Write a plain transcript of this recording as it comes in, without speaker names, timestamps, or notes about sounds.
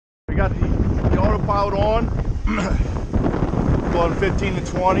got the autopilot on, going 15 to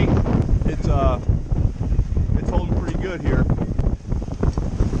 20. It's holding pretty good here.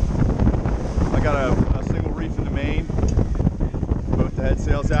 I got a single reef in the main. Both the head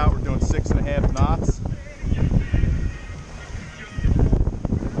sails out. We're doing 6.5 knots.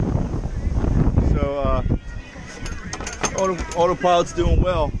 So autopilot's doing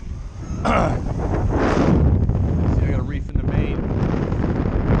well. See, I got a reef in the main.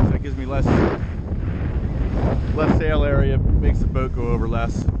 So that gives me less sail area, makes the boat go over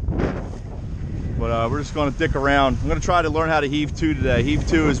less. But we're just going to dick around. I'm going to try to learn how to heave to today. Heave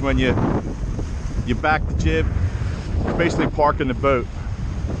to is when you back the jib, you're basically parking the boat.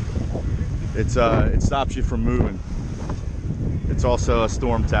 It stops you from moving. It's also a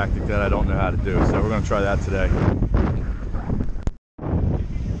storm tactic that I don't know how to do, so we're going to try that today.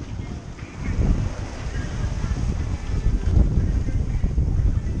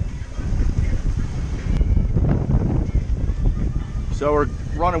 So we're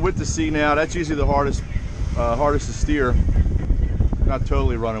running with the sea now. That's usually the hardest to steer. Not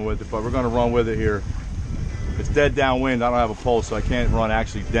totally running with it, but we're going to run with it here. It's dead downwind. I don't have a pole, so I can't run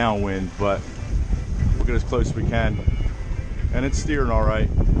actually downwind, but we'll get as close as we can. And it's steering all right.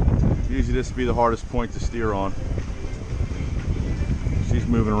 Usually this would be the hardest point to steer on. She's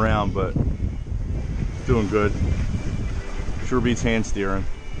moving around, but doing good. Sure beats hand steering.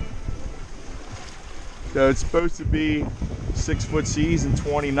 So it's supposed to be 6-foot seas and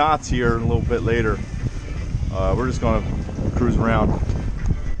 20 knots here a little bit later. We're just going to cruise around.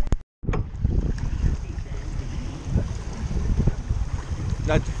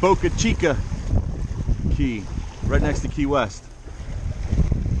 That's Boca Chica Key, right next to Key West.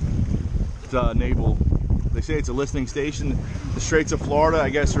 It's naval. They say it's a listening station. The Straits of Florida, I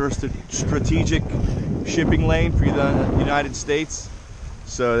guess, are a strategic shipping lane for the United States,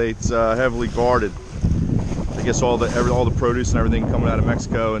 so it's heavily guarded. I guess all the produce and everything coming out of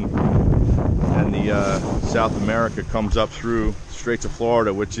Mexico and the South America comes up through the Straits of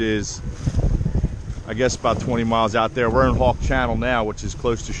Florida, which is, I guess, about 20 miles out there. We're in Hawk Channel now, which is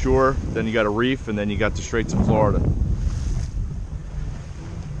close to shore. Then you got a reef, and then you got the Straits of Florida.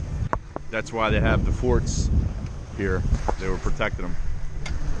 That's why they have the forts here. They were protecting them.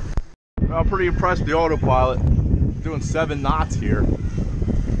 I'm pretty impressed with the autopilot. Doing 7 knots here.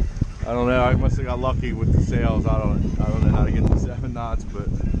 I don't know. I must have got lucky with the sails. I don't know how to get to 7 knots, but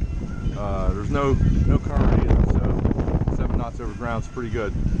there's no current either. So 7 knots over ground is pretty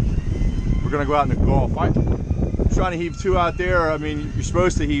good. We're gonna go out in the Gulf. I'm trying to heave to out there. I mean, you're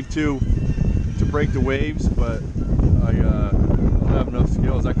supposed to heave to break the waves, but I don't have enough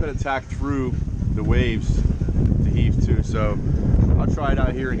skills. I could have tacked through the waves to heave to, so I'll try it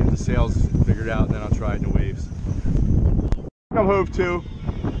out here and get the sails figured out, and then I'll try it in the waves. I'm hove to,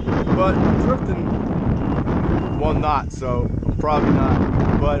 but I'm drifting 1 knot, so I'm probably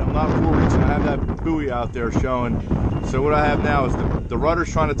not, but I'm not full reaching. I have that buoy out there showing. So what I have now is the rudder's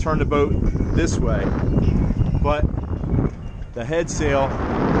trying to turn the boat this way, but the head sail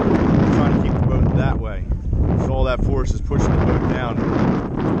is trying to keep the boat that way. So all that force is pushing the boat down,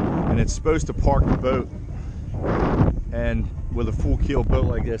 and it's supposed to park the boat. And with a full keel boat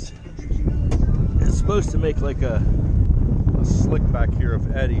like this, it's supposed to make like a slick back here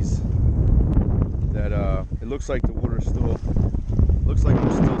of eddies that it looks like the water's still, looks like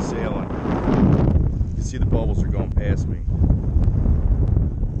we're still sailing. You can see the bubbles are going past me.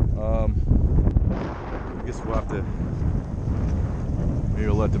 I guess we'll have to, maybe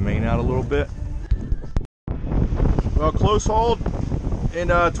we'll let the main out a little bit. Well, close hold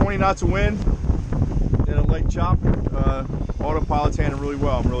and 20 knots of wind and a light chop. Autopilot's handling really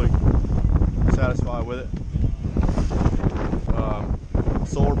well. I'm really satisfied with it.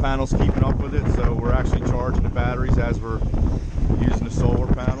 Solar panels keeping up with it, so we're actually charging the batteries as we're using the solar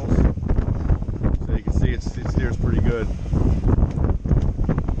panels. So you can see it steers pretty good.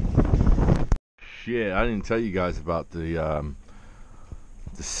 Shit, I didn't tell you guys about the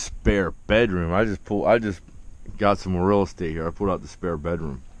spare bedroom. I just got some real estate here. I pulled out the spare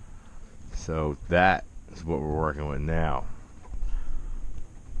bedroom. So that is what we're working with now.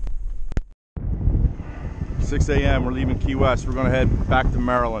 6 a.m. we're leaving Key West. We're going to head back to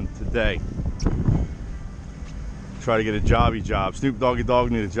Maryland today. Try to get a jobby job. Snoop Doggy Dogg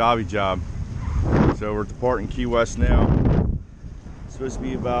need a jobby job. So we're departing Key West now. It's supposed to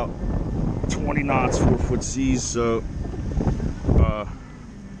be about 20 knots, 4-foot seas, so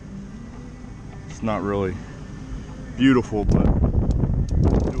it's not really beautiful, but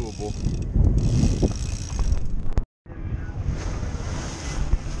doable.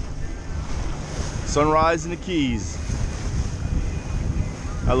 Sunrise in the Keys.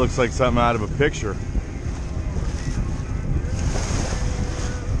 That looks like something out of a picture.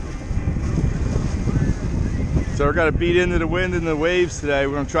 So we're gonna beat into the wind and the waves today.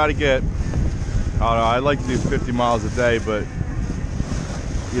 We're gonna try to get, I don't know, I like to do 50 miles a day, but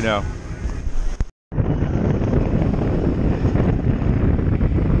you know.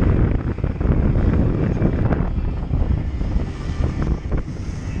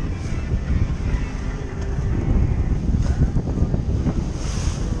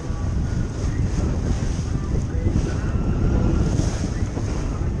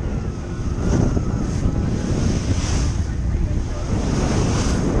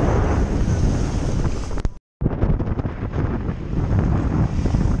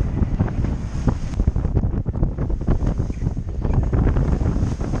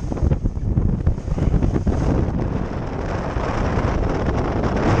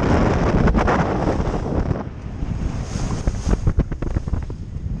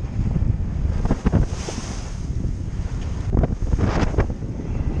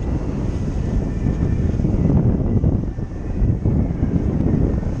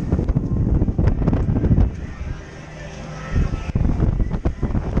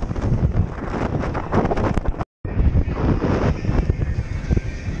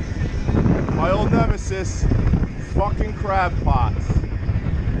 Nemesis, fucking crab pots.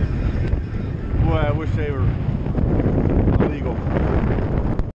 Boy, I wish they were illegal.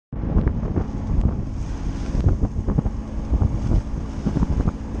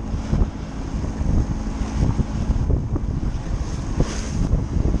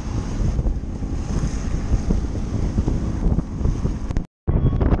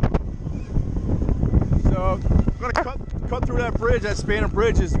 So I'm gonna cut through that bridge. That span of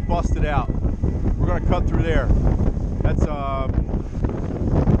bridge is busted out. We're gonna cut through there. That's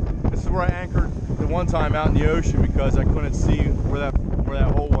this is where I anchored the one time out in the ocean because I couldn't see where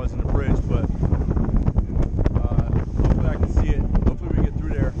that hole was in the bridge. But hopefully I can see it. Hopefully we get through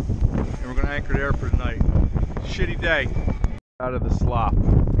there, and we're gonna anchor there for the night. Shitty day. Out of the slop.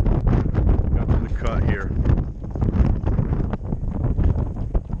 Got through the cut here.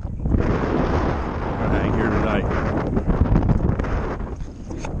 We're gonna hang here tonight.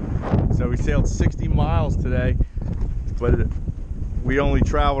 So we sailed 60 miles today, but we only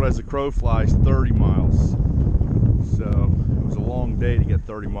traveled as the crow flies 30 miles. So it was a long day to get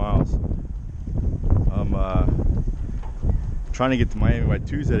 30 miles. I'm trying to get to Miami by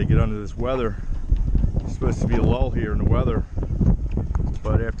Tuesday to get under this weather. It's supposed to be a lull here in the weather,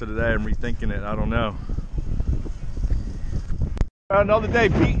 but after today I'm rethinking it. I don't know. Another day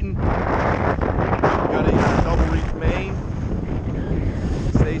beaten. Got a double reef main.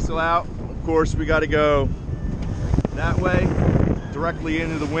 Staysail out. Of course, we got to go that way, directly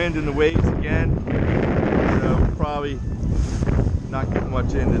into the wind and the waves again. So probably not getting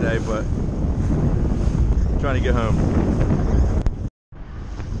much in today, but trying to get home.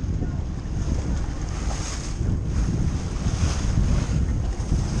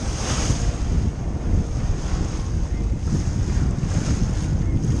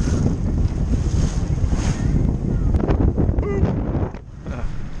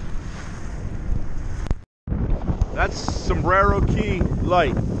 That's Sombrero Key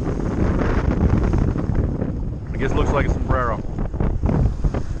Light. I guess it looks like a sombrero.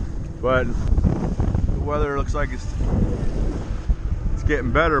 But the weather looks like it's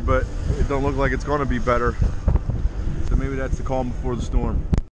getting better, but it don't look like it's going to be better. So maybe that's the calm before the storm.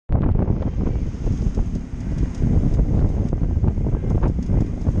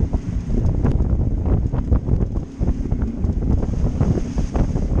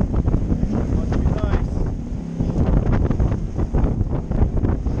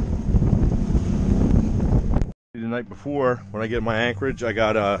 Night before, when I get my anchorage, I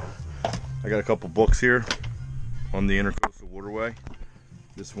got a couple books here on the Intercoastal Waterway.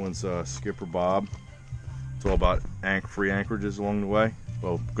 This one's Skipper Bob. It's all about free anchorages along the way.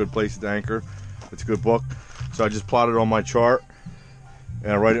 Well, good places to anchor. It's a good book. So I just plotted on my chart,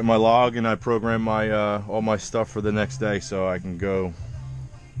 and I write it in my log, and I program my all my stuff for the next day, so I can go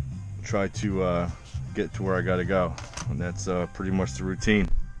try to get to where I got to go. And that's pretty much the routine.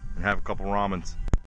 And have a couple ramens.